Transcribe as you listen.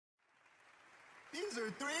These are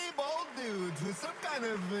three bold dudes with some kind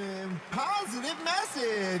of positive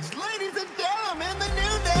message. Ladies and gentlemen, the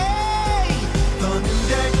New Day!